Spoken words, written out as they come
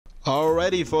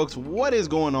Alrighty, folks, what is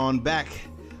going on? Back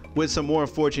with some more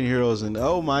Fortune Heroes, and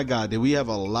oh my god, did we have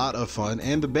a lot of fun.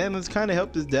 And the bandits kind of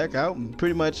helped this deck out and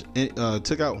pretty much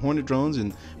took out Hornet Drones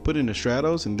and put in the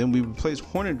Stratos, and then we replaced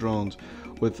Hornet Drones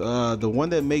with the one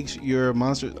that makes your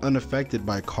monster unaffected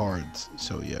by cards.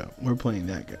 So yeah, we're playing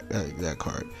that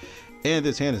card. And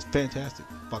this hand is fantastic,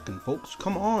 fucking folks.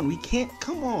 Come on, we can't,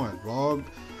 come on, Rob.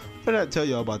 What did I tell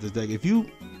y'all about this deck? If you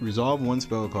resolve one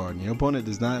spell card and your opponent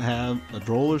does not have a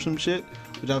droll or some shit,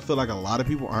 which I feel like a lot of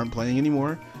people aren't playing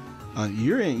anymore,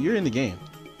 you're in the game.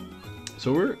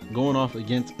 So we're going off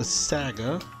against a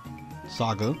Saga.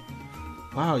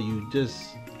 Wow, you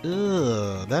just,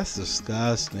 ugh, that's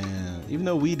disgusting. Even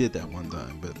though we did that one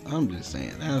time, but I'm just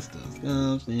saying that's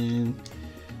disgusting.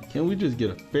 Can we just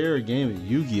get a fair game at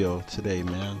Yu-Gi-Oh today,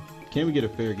 man? Can we get a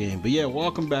fair game? But yeah,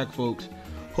 welcome back, folks.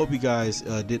 Hope you guys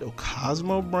did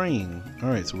Cosmo Brain.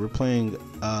 Alright, so we're playing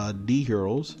D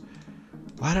Heroes.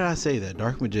 Why did I say that?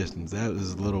 Dark Magicians. That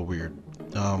was a little weird.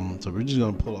 So we're just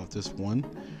gonna pull off this one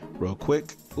real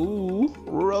quick. Ooh,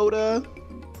 Rhoda.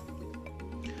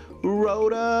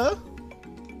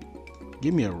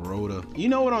 Give me a Rhoda. You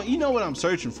know what I'm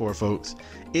searching for, folks.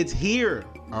 It's here.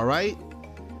 Alright?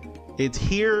 It's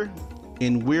here,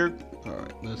 and we're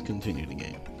alright, let's continue the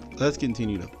game. Let's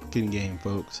continue the game,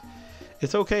 folks.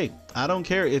 It's okay. I don't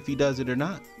care if he does it or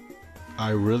not.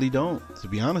 I really don't. To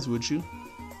be honest with you,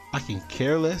 I can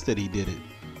care less that he did it.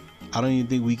 I don't even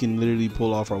think we can literally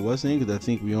pull off our what's name, because I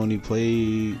think we only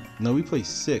play. No, we play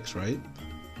 6, right?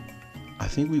 I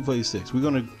think we play 6. We're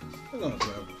gonna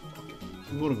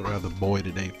grab the boy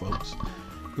today, folks.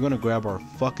 We're gonna grab our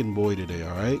fucking boy today.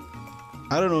 All right.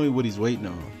 I don't know what he's waiting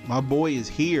on. My boy is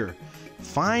here.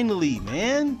 Finally,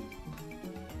 man.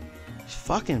 He's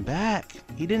fucking back.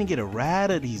 He didn't get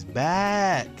errated. He's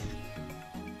back.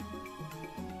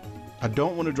 I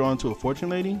don't want to draw into a Fortune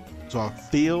Lady, so I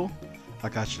feel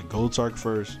like I should Gold Sark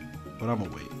first, but I'm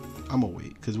gonna wait. I'm gonna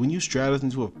wait, because when you Stratos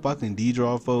into a fucking D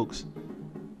draw, folks,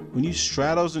 when you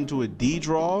Stratos into a D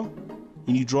draw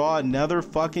and you draw another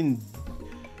fucking,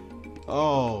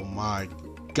 oh my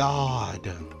god,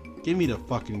 give me the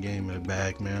fucking game in the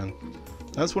bag, man.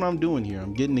 That's what I'm doing here.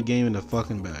 I'm getting the game in the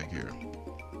fucking bag here.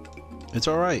 It's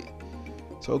all right.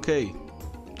 It's okay.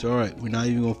 It's all right. We're not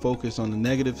even gonna focus on the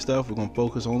negative stuff. We're gonna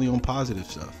focus only on positive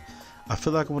stuff. I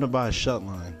feel like I want to buy a shut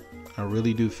line. I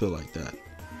really do feel like that.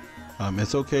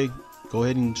 It's okay. Go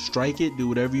ahead and strike it. Do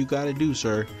whatever you gotta do,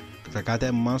 sir. Cause I got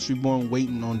that Monster Reborn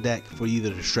waiting on deck for either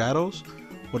the Stratos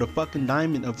or the fucking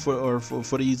Diamond for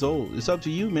the Isolde. It's up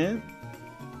to you, man.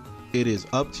 It is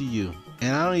up to you.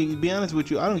 And I don't even, be honest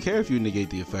with you, I don't care if you negate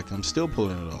the effect. I'm still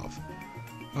pulling it off.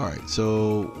 Alright,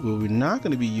 so what we're not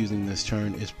going to be using this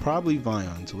turn is probably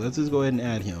Vion. So let's just go ahead and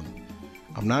add him.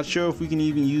 I'm not sure if we can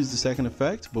even use the second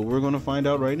effect, but we're going to find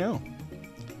out right now.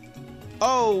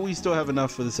 Oh, we still have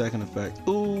enough for the second effect.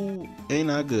 Ooh, ain't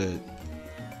I good.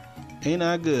 Ain't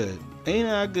I good. Ain't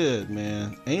I good,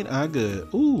 man. Ain't I good.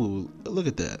 Ooh, look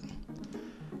at that.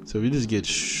 So we just get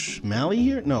Mally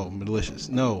here? No, Malicious.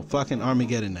 No, fucking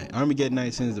Armageddon Knight. Armageddon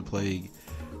Knight sends the Plague.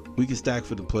 We can stack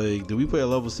for the Plague. Do we play a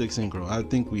level 6 Synchro? I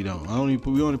think we don't.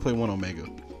 We only play 1 Omega.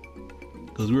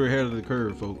 Because we were ahead of the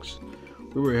curve, folks.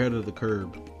 We were ahead of the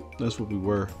curve. That's what we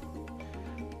were.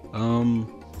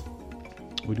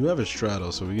 We do have a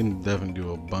Strato, so we can definitely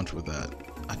do a bunch with that.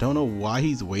 I don't know why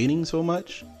he's waiting so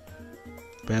much.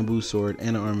 Bamboo Sword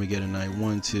and an Armageddon Knight.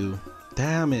 1, 2.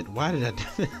 Damn it. Why did I do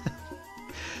that?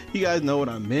 You guys know what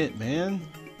I meant, man.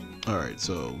 Alright,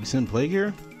 so we send Plague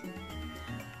here.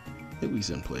 I think we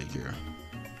send Plague here.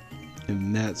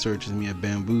 And that searches me a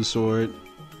Bamboo Sword.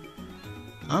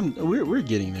 We're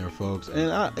getting there, folks.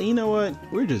 And you know what?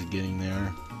 We're just getting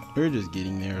there. We're just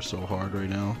getting there so hard right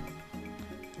now.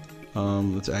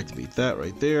 Let's activate that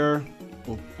right there.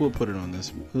 We'll put it on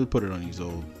this. We'll put it on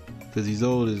Isolde. Because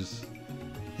Isolde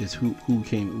is who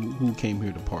came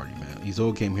here to party, man.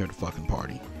 Isolde came here to fucking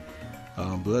party.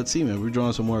 But let's see, man. We're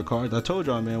drawing some more cards. I told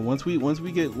y'all, man. Once we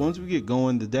get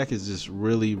going, the deck is just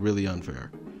really unfair.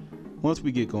 Once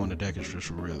we get going, the deck is just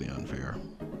really unfair.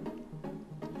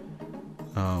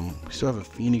 We still have a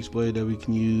Phoenix Blade that we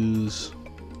can use.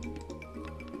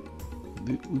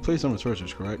 We play some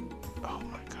Sorcerers, correct? Oh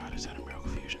my God, is that a Miracle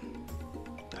Fusion?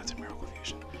 That's a Miracle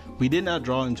Fusion. We did not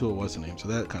draw into a what's the name, so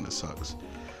that kind of sucks.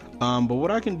 But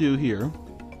what I can do here,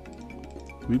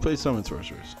 we play Summon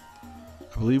Sorcerers.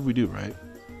 I believe we do, right?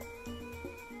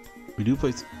 We do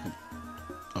play.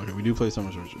 Okay, we do play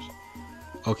Summon Sorcerers.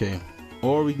 Okay,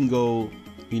 or we can go.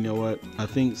 You know what? I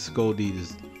think Skoldeed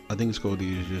is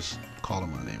just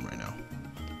calling my name right now.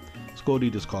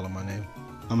 Skoldeed is calling my name.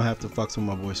 I'm gonna have to fuck some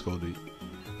of my boy Skoldeed.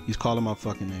 He's calling my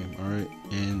fucking name, all right?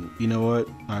 And you know what?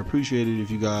 I appreciate it if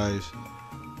you guys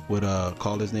would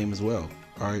call his name as well.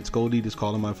 All right, Scoldy is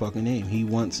calling my fucking name. He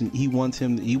want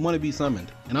to be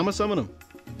summoned, and I'm gonna summon him.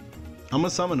 I'm gonna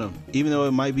summon him, even though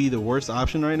it might be the worst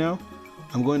option right now.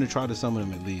 I'm going to try to summon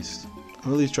him at least.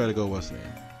 I'll at least try to go what's the name.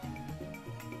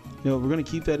 You know, we're gonna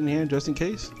keep that in hand just in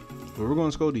case. But we're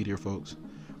going Scoldy here, folks.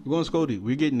 We're going Scoldy.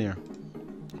 We're getting there.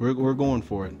 We're going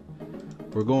for it.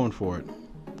 We're going for it.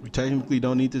 We technically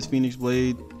don't need this Phoenix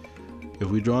Blade. If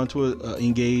we draw into a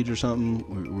engage or something,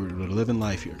 we're living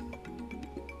life here.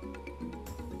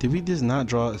 Did we just not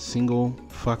draw a single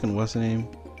fucking what's the name?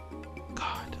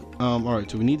 God. All right,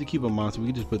 so we need to keep a monster. We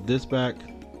can just put this back.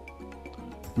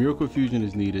 Miracle Fusion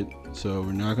is needed, so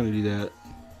we're not going to do that.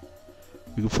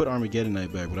 We could put Armageddon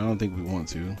Knight back, but I don't think we want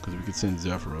to because we could send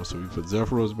Zephyros. So we put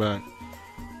Zephyros back,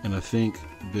 and I think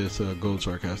this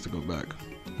Goldshark has to go back.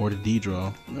 Or the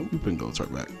D-Draw. No, we put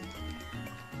Goldshark back.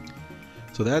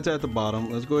 So that's at the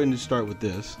bottom. Let's go ahead and just start with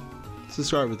this. Let's just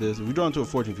start with this. If we draw into a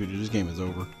Fortune Future, this game is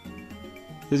over.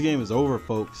 This game is over,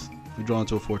 folks. If we draw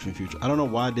into a Fortune Future. I don't know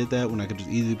why I did that when I could just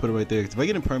easily put it right there. Because if I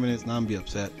get in permanents, now I'm gonna be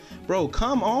upset. Bro,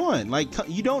 come on. Like,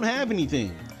 you don't have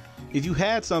anything. If you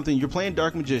had something, you're playing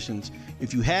Dark Magicians.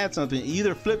 If you had something,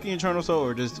 either flip the Eternal Soul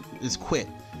or just quit.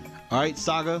 Alright,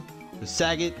 Saga or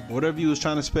Sagat, whatever you was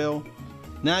trying to spell.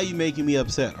 Now you're making me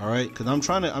upset, alright? Because I'm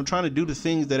trying to do the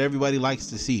things that everybody likes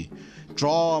to see.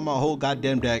 Draw my whole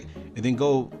goddamn deck and then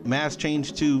go mass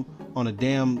change 2 on a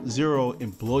damn 0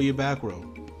 and blow your back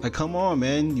row. Like, come on,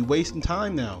 man. You wasting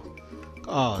time now.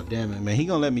 Oh, damn it, man. He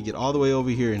gonna let me get all the way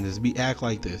over here and just act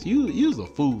like this. You was a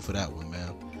fool for that one,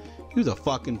 man. You was a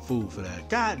fucking fool for that.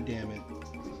 God damn it.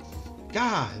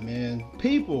 God, man.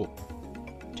 People.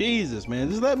 Jesus,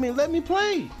 man. Just let me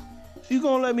play. If you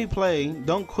gonna let me play,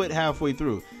 don't quit halfway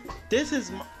through. This is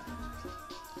my...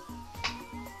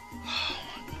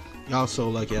 Y'all so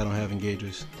lucky I don't have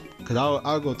engagers. Cause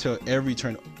I'll go tell every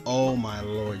turn, oh my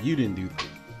lord, you didn't do that.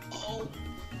 Oh,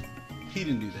 he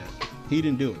didn't do that. He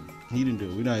didn't do it. He didn't do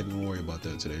it. We're not even gonna worry about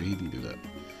that today. He didn't do that.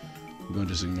 We're gonna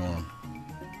just ignore him.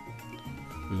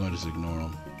 We're gonna just ignore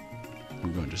him. We're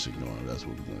gonna just ignore him. That's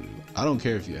what we're gonna do. I don't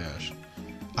care if you Ash.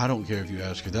 I don't care if you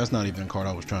Ash, because that's not even a card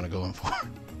I was trying to go in for.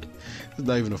 It's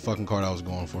not even a fucking card I was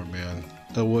going for, man.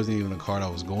 That wasn't even a card I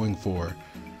was going for.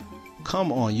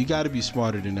 Come on, you got to be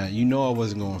smarter than that. You know I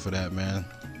wasn't going for that, man.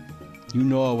 You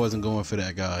know I wasn't going for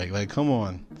that guy. Like, come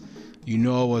on. You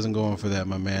know I wasn't going for that,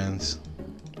 my mans.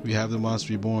 We have the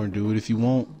Monster Reborn. Do it if you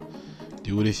want.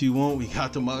 Do it if you want. We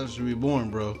got the Monster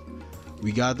Reborn, bro.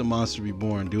 We got the Monster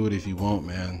Reborn. Do it if you want,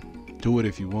 man. Do it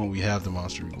if you want. We have the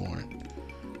Monster Reborn.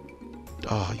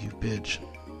 Oh, you bitch.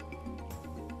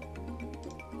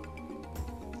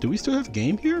 Do we still have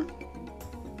game here?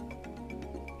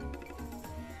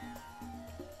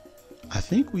 I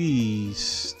think we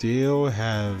still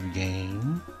have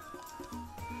game.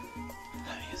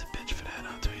 He's a bitch for that,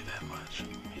 I'll tell you that much.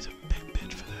 He's a big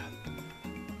bitch for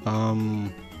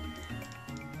that.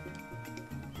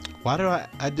 Why did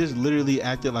I just literally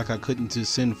acted like I couldn't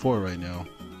just send 4 right now?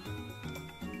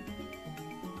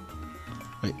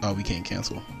 Wait, oh, we can't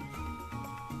cancel.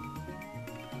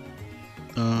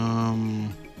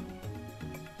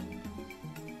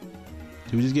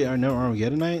 Do we just get our no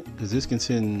Armageddon Knight? Because this can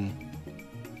send...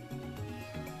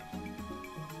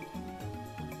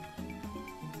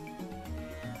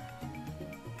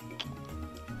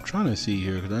 I'm trying to see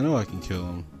here, because I know I can kill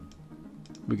him.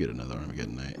 We get another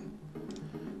Armageddon Knight.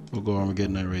 We'll go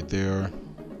Armageddon Knight right there.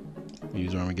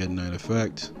 Use Armageddon Knight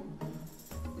effect.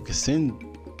 We can send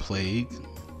Plague.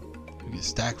 We can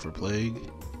stack for Plague.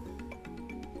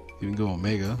 You can go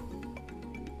Omega.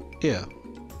 Yeah,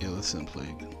 let's send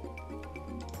Plague.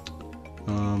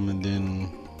 And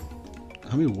then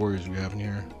how many warriors do we have in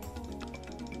here?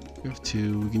 We have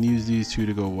 2. We can use these 2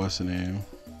 to go what's the name?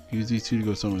 Use these 2 to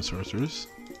go summon sorcerers.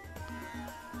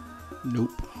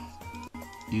 Nope.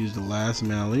 Use the last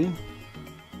Mally.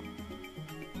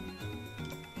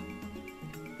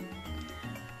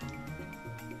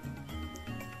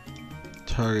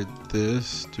 Target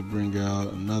this to bring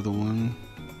out another one.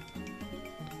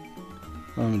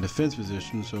 I'm in defense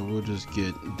position, so we'll just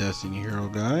get Destiny Hero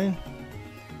guy.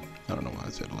 I don't know why I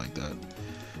said it like that.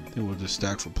 Then we'll just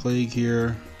stack for Plague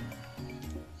here.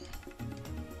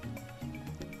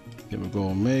 Then we'll go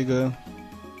Omega.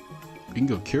 We can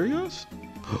go Curios.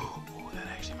 Oh, that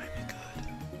actually might be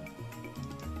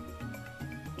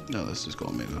good. No, let's just go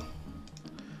Omega.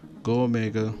 Go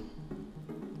Omega.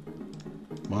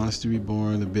 Monster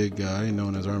Reborn, the big guy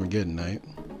known as Armageddon Knight.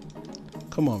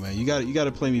 Come on, man. You got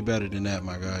to play me better than that,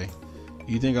 my guy.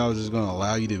 You think I was just gonna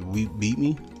allow you to beat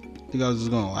me? Think I was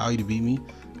just gonna allow you to beat me?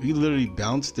 We literally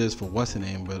bounced this for what's the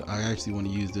name, but I actually want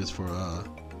to use this for I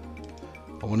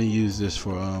want to use this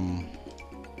for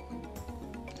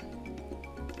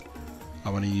I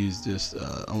want to use this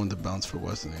I want to bounce for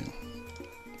what's the name.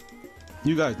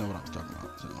 You guys know what I was talking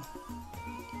about, so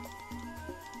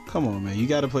come on, man. You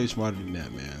gotta play smarter than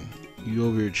that, man. You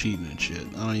over here cheating and shit.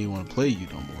 I don't even want to play you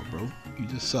no more, bro. You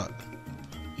just suck.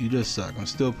 You just suck. I'm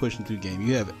still pushing through game.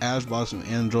 You have Ash Blossom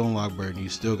and Drone Lockbird, and you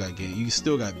still got game. You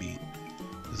still got beat.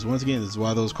 This once again, this is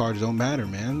why those cards don't matter,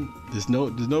 man. There's no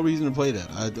reason to play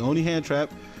that. The only hand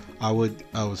trap I would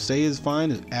say is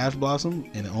fine is Ash Blossom,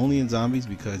 and only in zombies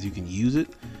because you can use it.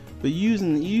 But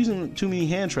using too many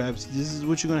hand traps, this is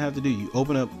what you're gonna have to do. You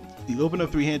open up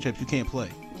 3 hand traps, you can't play.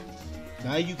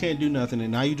 Now you can't do nothing,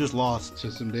 and now you just lost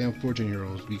to some damn Fortune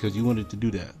Heroes because you wanted to do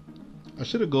that. I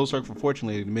should have Ghost Arc for Fortune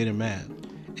Lady and made him mad.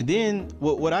 And then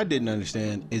what I didn't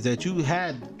understand is that you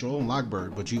had Drone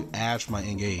Lockbird, but you ashed my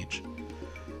engage.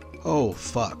 Oh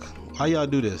fuck! Why y'all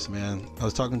do this, man? I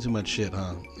was talking too much shit,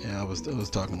 huh? Yeah, I was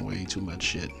talking way too much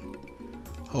shit.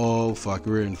 Oh fuck,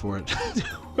 we're in for it.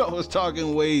 I was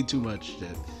talking way too much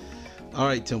shit. All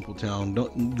right, Temple Town,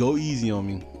 don't go easy on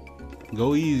me.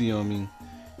 Go easy on me.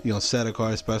 You know, set a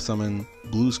card, special summon,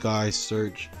 Blue Sky,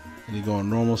 search, and you go on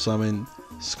normal summon,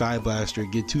 Sky Blaster,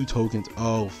 get 2 tokens.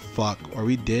 Oh fuck, are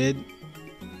we dead?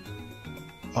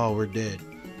 Oh, we're dead.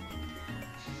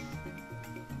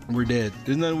 We're dead.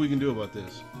 There's nothing we can do about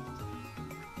this.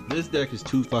 This deck is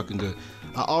too fucking good.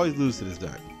 I always lose to this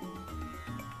deck.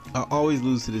 I always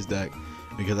lose to this deck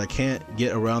because I can't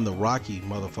get around the rocky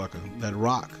motherfucker. That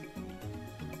rock.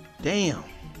 Damn.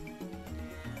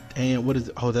 Damn, what is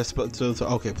it? Oh, that's so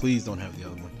okay, please don't have the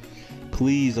other one.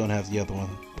 Please don't have the other one.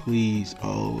 Please.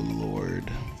 Oh Lord.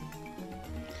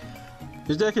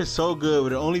 This deck is so good,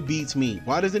 but it only beats me.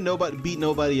 Why does it beat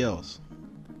nobody else?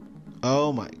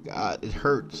 Oh my god, it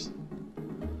hurts.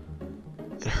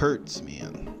 It hurts,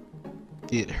 man.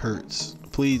 It hurts.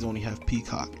 Please only have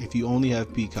Peacock. If you only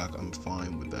have Peacock, I'm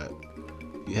fine with that.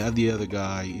 If you have the other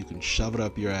guy, you can shove it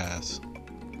up your ass.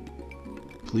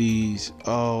 Please.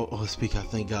 Oh, it's Peacock,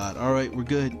 thank God. Alright, we're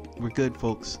good. We're good,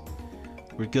 folks.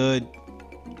 We're good.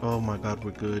 Oh my god,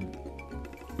 we're good.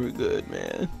 We're good,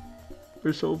 man.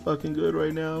 We're so fucking good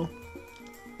right now.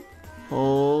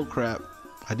 Oh crap.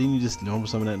 I didn't just normal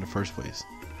summon that in the first place.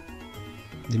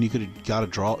 Then you could have got a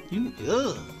draw.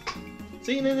 Ugh.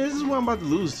 See, this is what I'm about to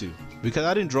lose to. Because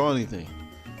I didn't draw anything.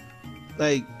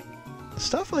 Like,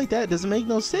 stuff like that doesn't make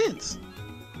no sense.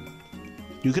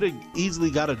 You could have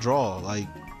easily got a draw. Like,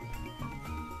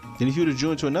 then if you would have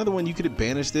drew into another one, you could have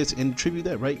banished this and tribute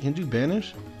that, right? Can you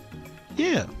banish?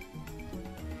 Yeah.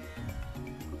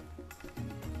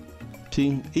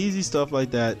 See, easy stuff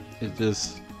like that. It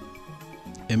just,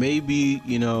 it may be,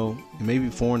 you know, it may be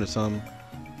foreign to some.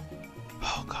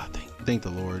 Oh God, thank the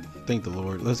Lord. Thank the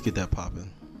Lord. Let's get that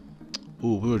popping.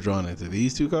 Ooh, we were drawn into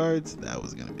these 2 cards. That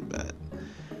was gonna be bad.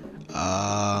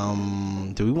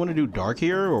 Do we want to do dark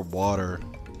here or water?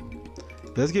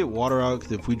 Let's get water out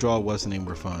because if we draw what's the name,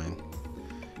 we're fine.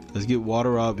 Let's get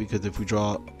water out because if we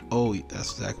draw, oh,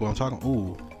 that's exactly what I'm talking.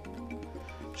 Ooh,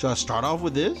 should I start off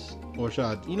with this or should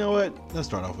I? You know what? Let's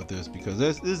start off with this because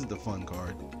this is the fun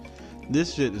card.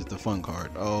 This shit is the fun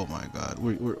card. Oh my God,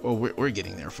 we're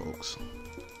getting there, folks.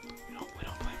 We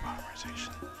don't play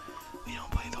polymerization. We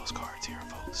don't play those cards here,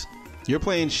 folks. You're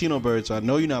playing Shinobird, so I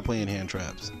know you're not playing hand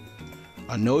traps.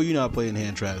 I know you're not playing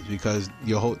hand traps because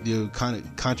you kind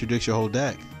of contradicts your whole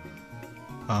deck.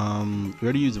 We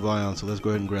already used Vion, so let's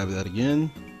go ahead and grab that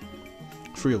again.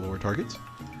 Free lower targets.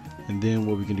 And then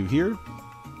what we can do here,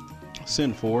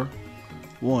 send 4,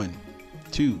 1,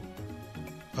 2,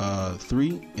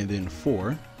 3, and then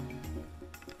 4.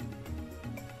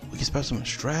 We can special summon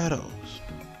Stratos.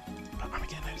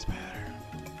 Armageddon is better.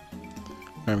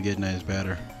 Armageddon is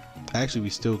better. Actually, we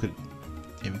still could.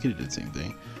 Yeah, we could have did the same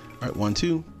thing. All right, 1,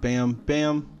 2, bam,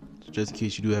 bam. Just in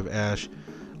case you do have Ash.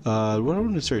 What am I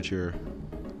going to search here?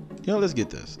 You know, let's get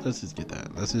this. Let's just get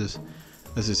that. Let's just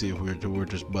see if we're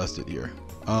just busted here.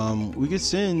 We could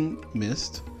send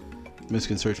Mist. Mist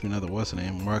can search me another what's the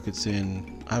name. Or I could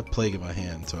send. I have Plague in my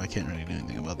hand, so I can't really do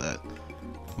anything about that.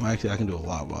 Actually, I can do a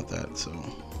lot about that. So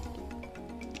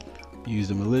use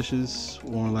the malicious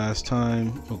one last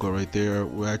time. We'll go right there.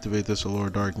 We'll activate this Allure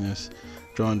Darkness.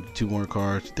 Drawing 2 more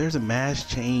cards. There's a mass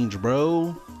change,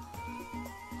 bro.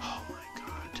 Oh my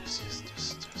God! Just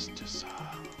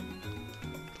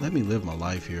let me live my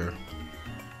life here.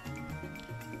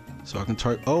 So I can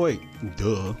target. Oh wait,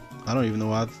 duh. I don't even know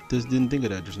why I just didn't think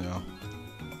of that just now.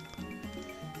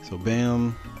 So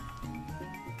bam.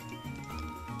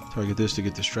 Target this to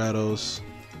get the Stratos.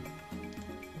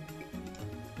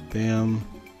 Bam.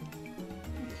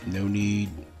 No need.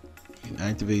 You can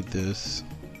activate this.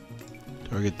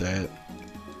 Target that.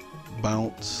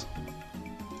 Bounce.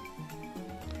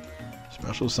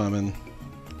 Special summon.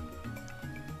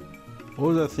 What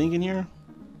was I thinking here?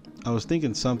 I was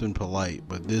thinking something polite,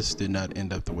 but this did not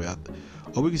end up the way I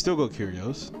oh, we can still go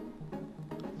YuGiOhs.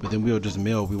 But then we'll just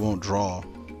mill, we won't draw.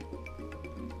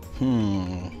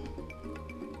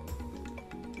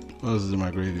 What else is in my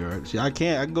graveyard? See, I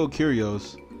can go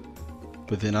YuGiOhs,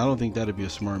 but then I don't think that'd be a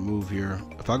smart move here.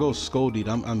 If I go Skull Deed,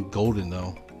 I'm golden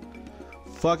though.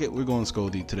 Fuck it, we're going Skull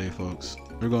Deed today, folks.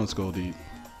 We're going Skull Deed.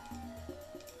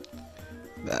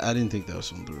 I didn't think that was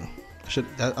something through.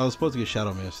 I was supposed to get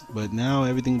Shadow Mist, but now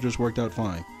everything just worked out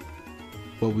fine.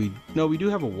 But we do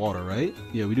have a water, right?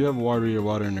 Yeah, we do have a water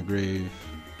in the grave.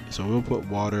 So we'll put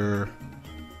water.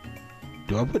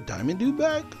 Do I put Diamond Dude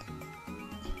back?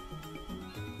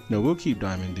 No, we'll keep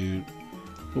Diamond Dude.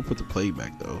 We'll put the Plague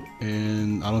back though.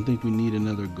 And I don't think we need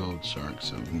another Gold Shark,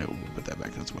 so no, we'll put that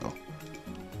back as well.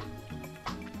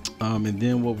 And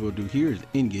then what we'll do here is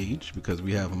engage, because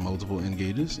we have multiple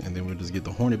engages, and then we'll just get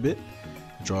the Hornet Bit.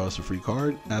 Draw us a free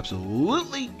card.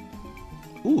 Absolutely.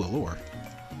 Ooh, a lore.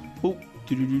 Oh,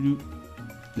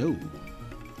 no.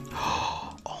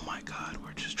 Oh my God,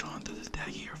 we're just drawing through this deck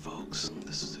here, folks.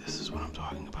 This is what I'm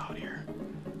talking about here.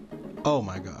 Oh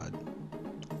my God.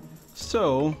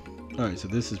 So, all right, so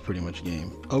this is pretty much a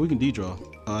game. Oh, we can de-draw.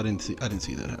 Oh, I didn't see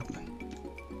that happening.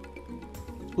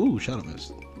 Ooh, Shadow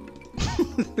Mist.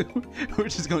 We're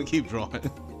just gonna keep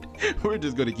drawing. We're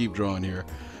just gonna keep drawing here.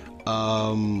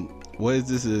 What is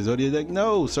this? A Zodiac deck?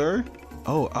 No, sir.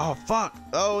 Oh, fuck.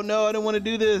 Oh no, I didn't want to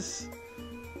do this.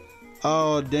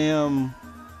 Oh damn.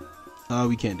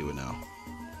 We can't do it now.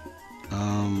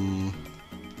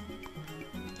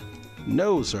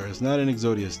 No, sir. It's not an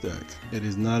Exodius deck. It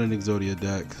is not an Exodia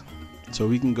deck. So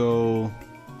we can go.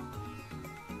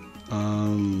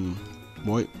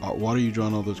 Why are you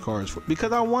drawing all those cards for?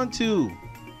 Because I want to.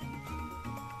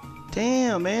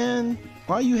 Damn, man.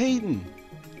 Why are you hating?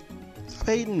 Stop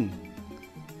hating.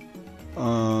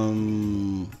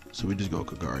 So we just go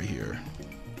Kagari here.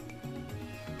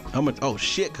 How much? Oh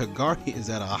shit, Kagari is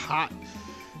at a hot,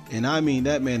 and I mean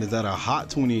that man is at a hot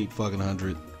 28 fucking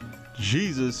hundred.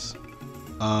 Jesus.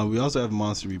 We also have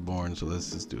Monster Reborn, so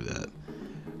let's just do that.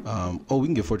 Oh, we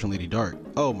can get Fortune Lady Dark.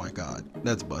 Oh my God,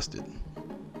 that's busted.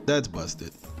 That's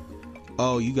busted.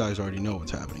 Oh, you guys already know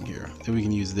what's happening here. Then we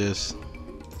can use this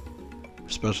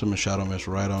Special Shadow Mist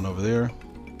right on over there.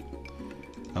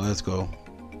 Now let's go.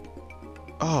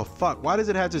 Oh fuck, why does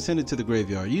it have to send it to the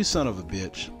graveyard? You son of a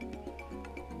bitch.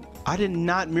 I did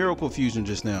not Miracle Fusion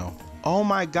just now. Oh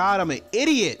my God, I'm an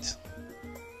idiot.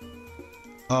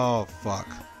 Oh fuck.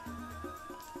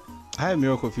 I had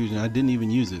Miracle Fusion, I didn't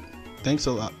even use it. Thanks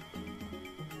a lot.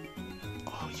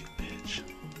 Oh, you bitch.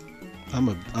 I'm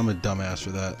a dumbass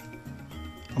for that.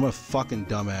 I'm a fucking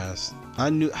dumbass. I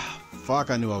knew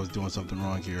I was doing something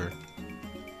wrong here.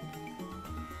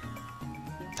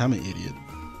 I'm an idiot.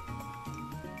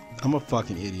 I'm a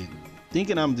fucking idiot.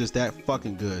 Thinking I'm just that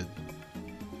fucking good.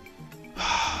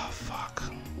 Fuck.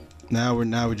 Now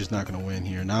we're just not gonna win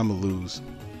here. Now I'm gonna lose.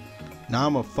 Now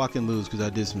I'm gonna fucking lose because I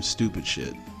did some stupid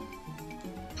shit.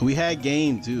 And we had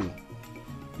game too.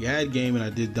 We had game and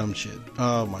I did dumb shit.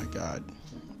 Oh my God.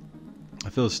 I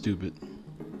feel stupid.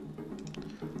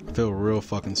 I feel real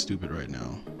fucking stupid right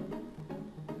now.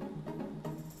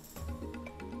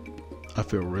 I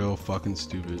feel real fucking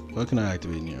stupid. What can I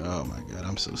activate in here? Oh my God,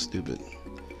 I'm so stupid.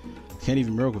 Can't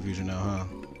even Miracle Fusion now, huh?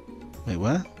 Wait,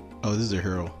 what? Oh, this is a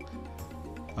hero.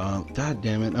 God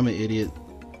damn it, I'm an idiot.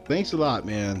 Thanks a lot,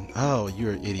 man. Oh,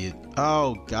 you're an idiot.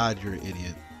 Oh God, you're an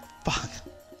idiot. Fuck.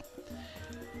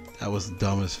 That was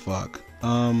dumb as fuck.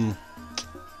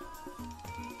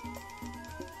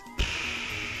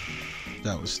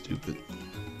 That was stupid.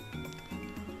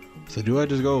 So do I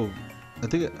just go? I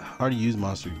think I already used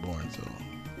Monster Reborn, so.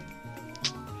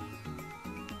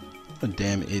 I'm a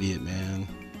damn idiot, man.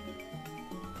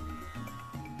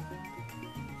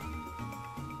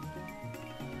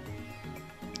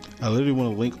 I literally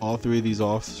want to link all three of these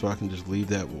off so I can just leave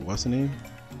that. What's the name?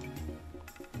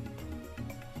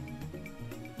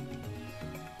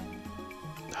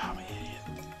 I'm an idiot.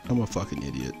 I'm a fucking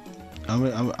idiot.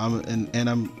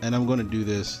 I'm gonna do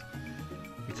this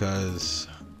because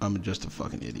I'm just a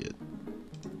fucking idiot.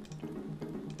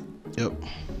 Yep,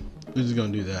 we're just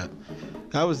gonna do that.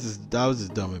 That was just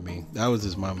dumb of me. That was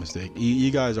just my mistake. You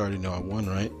guys already know I won,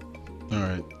 right? All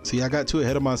right. See, I got too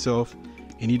ahead of myself,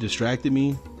 and he distracted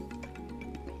me.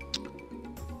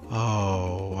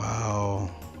 Oh wow.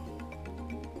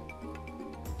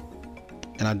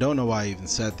 And I don't know why I even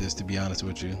said this, to be honest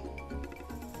with you.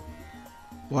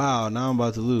 Wow, now I'm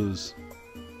about to lose.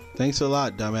 Thanks a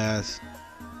lot, dumbass.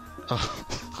 Oh,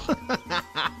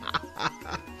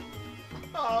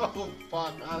 oh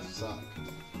fuck, I suck.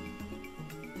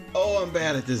 Oh, I'm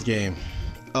bad at this game.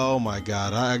 Oh my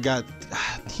god,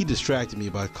 he distracted me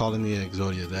by calling me an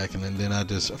Exodia deck, and then I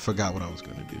just forgot what I was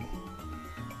gonna do.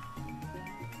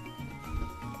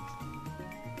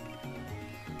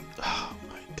 Oh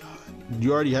my god.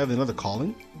 You already have another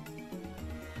calling?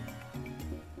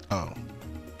 Oh.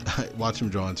 Watch him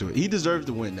draw into it. He deserves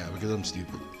to win now because I'm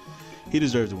stupid. He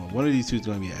deserves to win. One of these two is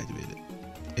going to be activated.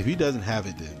 If he doesn't have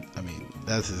it, then I mean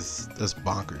that's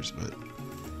bonkers. But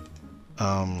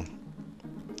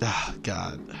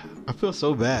God, I feel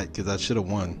so bad because I should have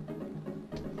won.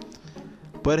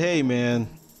 But hey, man,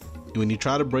 when you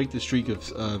try to break the streak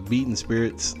of beating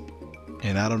spirits,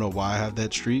 and I don't know why I have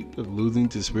that streak of losing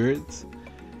to spirits.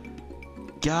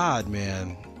 God,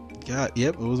 man. God,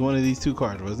 yep, it was one of these two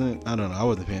cards, wasn't it? I don't know. I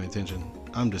wasn't paying attention.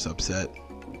 I'm just upset.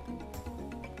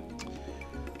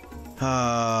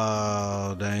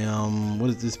 Oh, damn.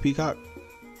 What is this, peacock?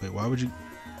 Wait, why would you?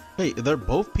 Wait, they're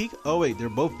both peacock? Oh, wait, they're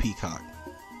both peacock.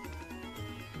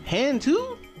 Hand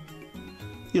too?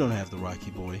 You don't have the Rocky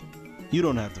Boy. You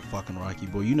don't have the fucking Rocky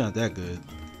Boy. You're not that good.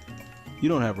 You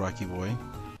don't have Rocky Boy.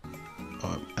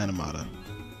 Oh, Animata.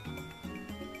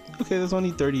 Okay, that's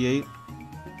only 38.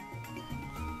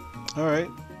 All right.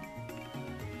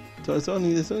 So it's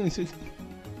only 60.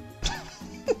 I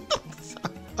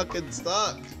fucking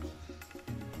suck.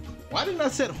 Why didn't I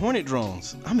set Hornet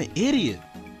drones? I'm an idiot.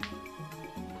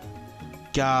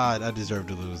 God, I deserve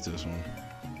to lose this one.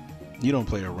 You don't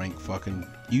play a rank fucking.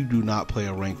 You do not play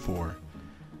a rank 4.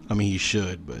 I mean, he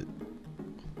should, but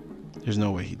there's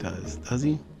no way he does. Does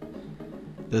he?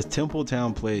 Does Temple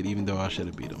Town play it even though I should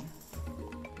have beat him?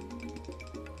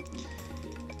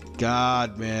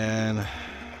 God, man.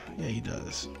 Yeah, he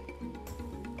does.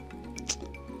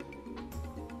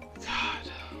 God.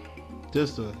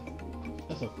 That's a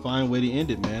fine way to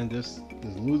end it, man. Just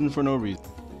losing for no reason.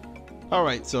 All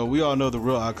right, so we all know the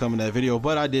real outcome in that video,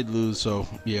 but I did lose, so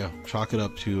yeah, chalk it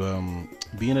up to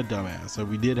being a dumbass. So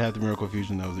we did have the Miracle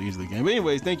Fusion. That was an easy game. But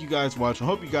anyways, thank you guys for watching.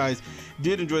 Hope you guys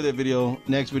did enjoy that video.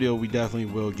 Next video, we definitely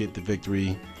will get the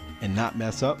victory and not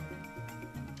mess up.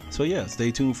 So yeah,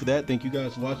 stay tuned for that. Thank you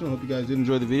guys for watching. Hope you guys did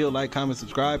enjoy the video. Like, comment,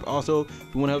 subscribe. Also, if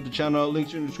you want to help the channel out,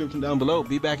 links in the description down below.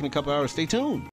 Be back in a couple hours. Stay tuned.